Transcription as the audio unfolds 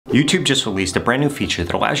YouTube just released a brand new feature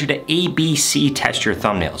that allows you to ABC test your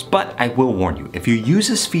thumbnails, but I will warn you, if you use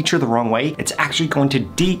this feature the wrong way, it's actually going to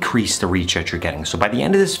decrease the reach that you're getting. So by the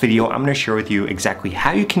end of this video, I'm gonna share with you exactly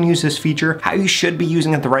how you can use this feature, how you should be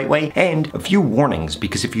using it the right way, and a few warnings,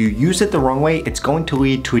 because if you use it the wrong way, it's going to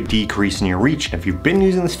lead to a decrease in your reach. And if you've been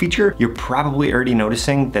using this feature, you're probably already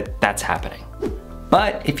noticing that that's happening.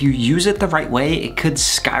 But if you use it the right way, it could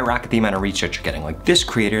skyrocket the amount of reach that you're getting. Like this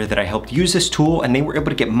creator that I helped use this tool, and they were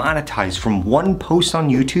able to get monetized from one post on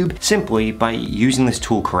YouTube simply by using this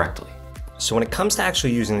tool correctly. So when it comes to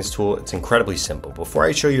actually using this tool, it's incredibly simple. Before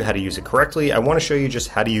I show you how to use it correctly, I want to show you just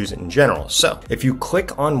how to use it in general. So if you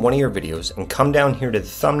click on one of your videos and come down here to the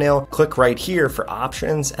thumbnail, click right here for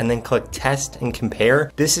options, and then click test and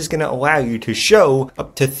compare, this is going to allow you to show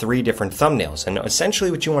up to 3 different thumbnails. And essentially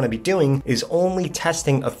what you want to be doing is only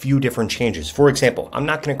testing a few different changes. For example, I'm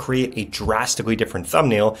not going to create a drastically different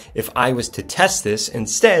thumbnail if I was to test this.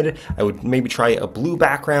 Instead, I would maybe try a blue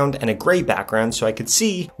background and a gray background so I could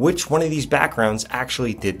see which one of these backgrounds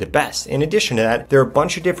actually did the best. In addition to that, there are a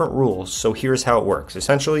bunch of different rules, so here's how it works.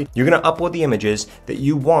 Essentially, you're going to upload the images that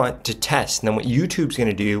you want to test, and then what YouTube's going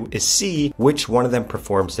to do is see which one of them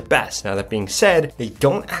performs the best. Now that being said, they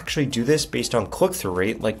don't actually do this based on click-through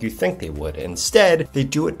rate like you think they would. Instead, they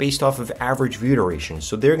do it based off of average view duration.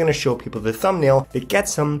 So they're going to show people the thumbnail that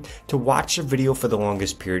gets them to watch the video for the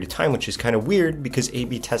longest period of time, which is kind of weird because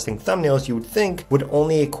A/B testing thumbnails you would think would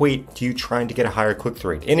only equate to you trying to get a higher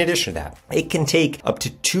click-through rate. In addition to that, it can take up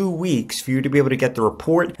to 2 weeks for you to be able to get the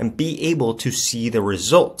report and be able to see the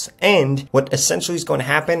results. And what essentially is going to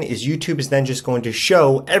happen is YouTube is then just going to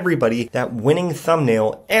show everybody that winning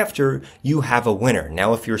thumbnail after you have a winner.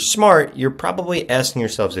 Now, if you're smart, you're probably asking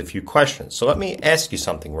yourselves a few questions. So let me ask you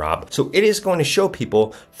something, Rob. So it is going to show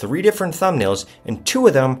people 3 different thumbnails and 2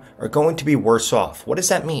 of them are going to be worse off. What does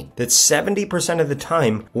that mean? That 70% of the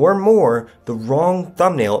time or more, the wrong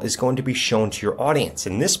thumbnail is going to be shown to your audience.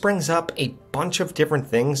 And this brings up a bunch of different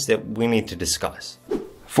things that we need to discuss.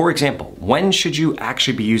 For example, when should you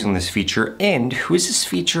actually be using this feature, and who is this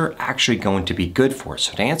feature actually going to be good for?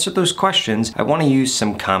 So to answer those questions, I want to use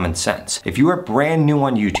some common sense. If you are brand new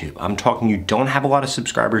on YouTube, I'm talking you don't have a lot of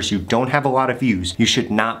subscribers, you don't have a lot of views, you should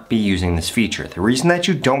not be using this feature. The reason that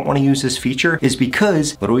you don't want to use this feature is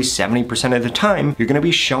because literally 70% of the time, you're going to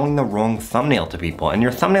be showing the wrong thumbnail to people, and your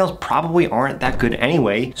thumbnails probably aren't that good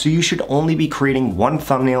anyway, so you should only be creating one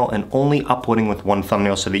thumbnail and only uploading with one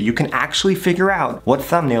thumbnail so that you can actually figure out what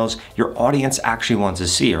thumbnails your audience actually wants to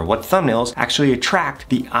see, or what thumbnails actually attract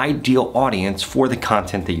the ideal audience for the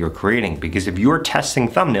content that you're creating. Because if you're testing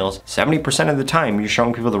thumbnails, 70% of the time you're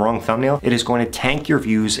showing people the wrong thumbnail, it is going to tank your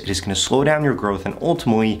views, it is going to slow down your growth, and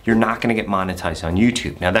ultimately you're not going to get monetized on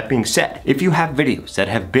YouTube. Now that being said, if you have videos that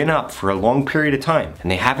have been up for a long period of time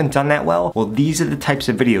and they haven't done that well, these are the types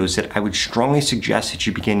of videos that I would strongly suggest that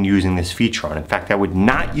you begin using this feature on. In fact, I would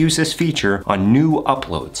not use this feature on new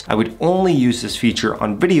uploads. I would only use this feature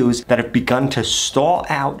on videos that have begun to stall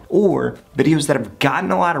out, or videos that have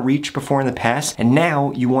gotten a lot of reach before in the past and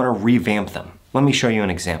now you want to revamp them. Let me show you an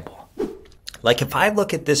example. Like if I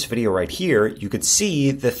look at this video right here, you could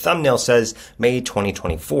see the thumbnail says May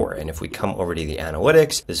 2024. And if we come over to the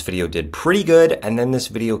analytics, this video did pretty good. And then this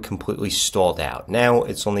video completely stalled out. Now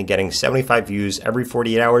it's only getting 75 views every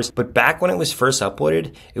 48 hours. But back when it was first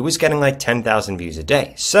uploaded, it was getting like 10,000 views a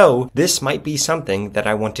day. So this might be something that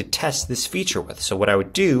I want to test this feature with. So what I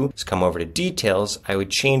would do is come over to details. I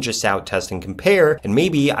would change this out, test and compare. And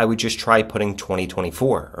maybe I would just try putting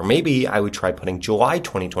 2024, or maybe I would try putting July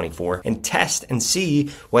 2024 and test and see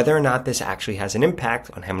whether or not this actually has an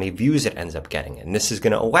impact on how many views it ends up getting. And this is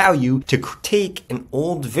going to allow you to take an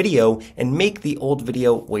old video and make the old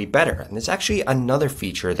video way better. And there's actually another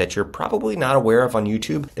feature that you're probably not aware of on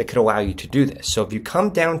YouTube that could allow you to do this. So if you come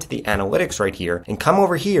down to the analytics right here and come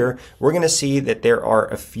over here, we're going to see that there are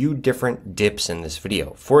a few different dips in this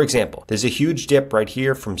video. For example, there's a huge dip right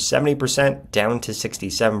here from 70% down to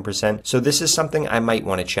 67%. So this is something I might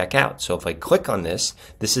want to check out. So if I click on this,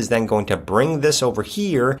 this is then going to bring this over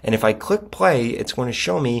here, and if I click play, it's going to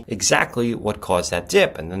show me exactly what caused that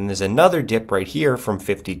dip. And then there's another dip right here from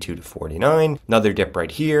 52 to 49, another dip right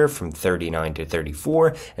here from 39 to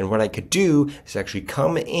 34, and what I could do is actually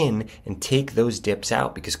come in and take those dips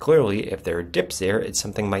out, because clearly if there are dips there, it's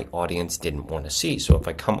something my audience didn't want to see. So if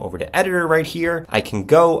I come over to editor right here, I can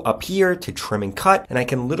go up here to trim and cut, and I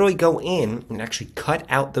can literally go in and actually cut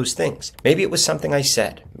out those things. Maybe it was something I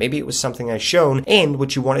said, maybe it was something I shown, and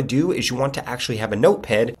what you want to do is you want want to actually have a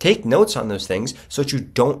notepad, take notes on those things so that you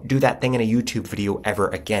don't do that thing in a YouTube video ever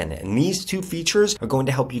again. And these two features are going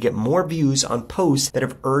to help you get more views on posts that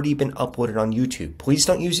have already been uploaded on YouTube. Please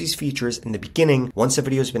don't use these features in the beginning once the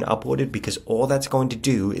video has been uploaded, because all that's going to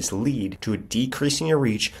do is lead to a decrease in your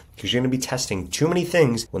reach, because you're going to be testing too many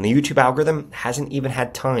things when the YouTube algorithm hasn't even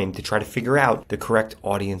had time to try to figure out the correct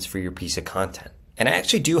audience for your piece of content. And I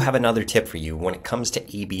actually do have another tip for you when it comes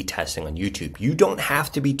to A/B testing on YouTube. You don't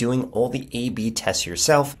have to be doing all the A/B tests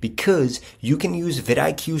yourself, because you can use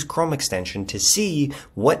vidIQ's Chrome extension to see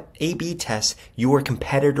what A/B tests your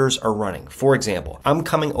competitors are running. For example, I'm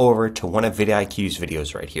coming over to one of vidIQ's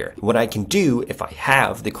videos right here. What I can do, if I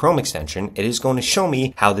have the Chrome extension, it is going to show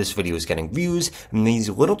me how this video is getting views, and these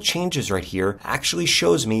little changes right here actually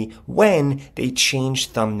shows me when they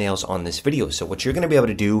change thumbnails on this video. So what you're going to be able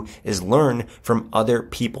to do is learn from other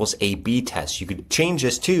people's A/B tests. You could change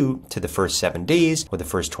this to the first 7 days or the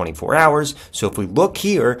first 24 hours. So if we look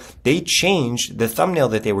here, they changed the thumbnail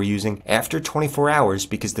that they were using after 24 hours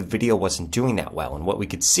because the video wasn't doing that well. And what we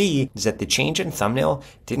could see is that the change in thumbnail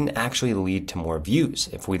didn't actually lead to more views.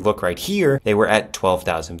 If we look right here, they were at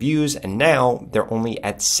 12,000 views, and now they're only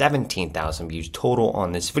at 17,000 views total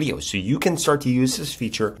on this video. So you can start to use this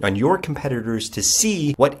feature on your competitors to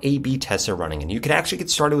see what A/B tests are running. And you can actually get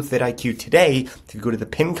started with vidIQ today. If you go to the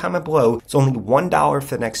pinned comment below, it's only $1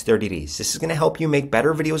 for the next 30 days. This is going to help you make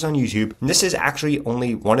better videos on YouTube. And this is actually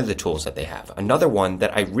only one of the tools that they have. Another one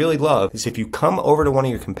that I really love is if you come over to one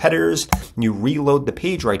of your competitors and you reload the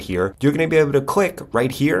page right here, you're going to be able to click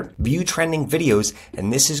right here, view trending videos,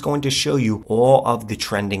 and this is going to show you all of the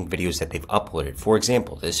trending videos that they've uploaded. For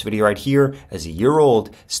example, this video right here is a year old,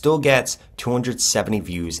 still gets 270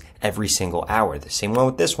 views every single hour. The same one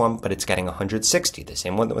with this one, but it's getting 160. The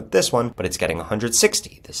same one with this one, but it's getting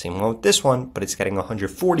 160. The same one with this one, but it's getting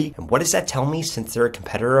 140. And what does that tell me, since they're a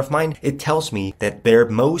competitor of mine? It tells me that their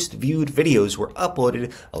most viewed videos were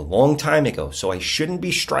uploaded a long time ago. So I shouldn't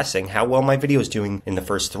be stressing how well my video is doing in the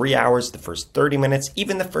first 3 hours, the first 30 minutes,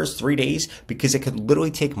 even the first 3 days, because it could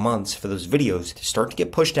literally take months for those videos to start to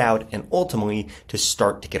get pushed out and ultimately to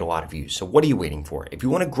start to get a lot of views. So what are you waiting for? If you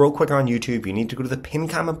want to grow quicker on YouTube, you need to go to the pinned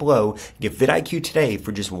comment below, get vidIQ today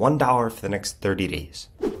for just $1 for the next 30 days.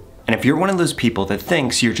 And if you're one of those people that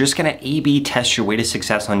thinks you're just gonna A/B test your way to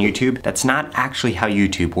success on YouTube, that's not actually how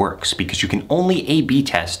YouTube works, because you can only A/B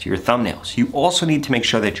test your thumbnails. You also need to make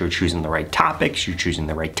sure that you're choosing the right topics, you're choosing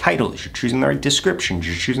the right titles, you're choosing the right descriptions,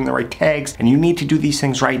 you're choosing the right tags, and you need to do these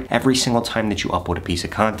things right every single time that you upload a piece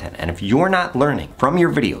of content. And if you're not learning from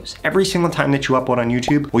your videos every single time that you upload on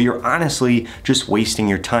YouTube, well, you're honestly just wasting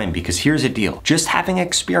your time, because here's the deal. Just having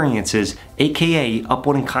experiences, AKA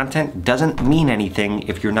uploading content, doesn't mean anything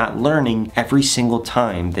if you're not learning every single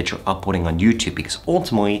time that you're uploading on YouTube, because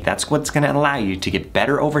ultimately that's what's going to allow you to get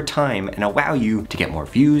better over time and allow you to get more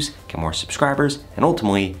views, get more subscribers, and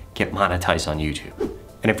ultimately get monetized on YouTube.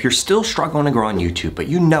 And if you're still struggling to grow on YouTube, but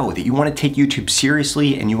you know that you want to take YouTube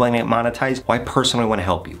seriously and you want to get monetized, well, I personally want to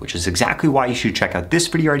help you, which is exactly why you should check out this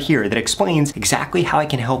video right here that explains exactly how I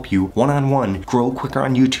can help you one-on-one grow quicker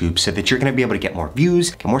on YouTube so that you're going to be able to get more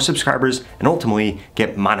views, get more subscribers, and ultimately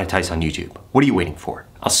get monetized on YouTube. What are you waiting for?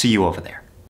 I'll see you over there.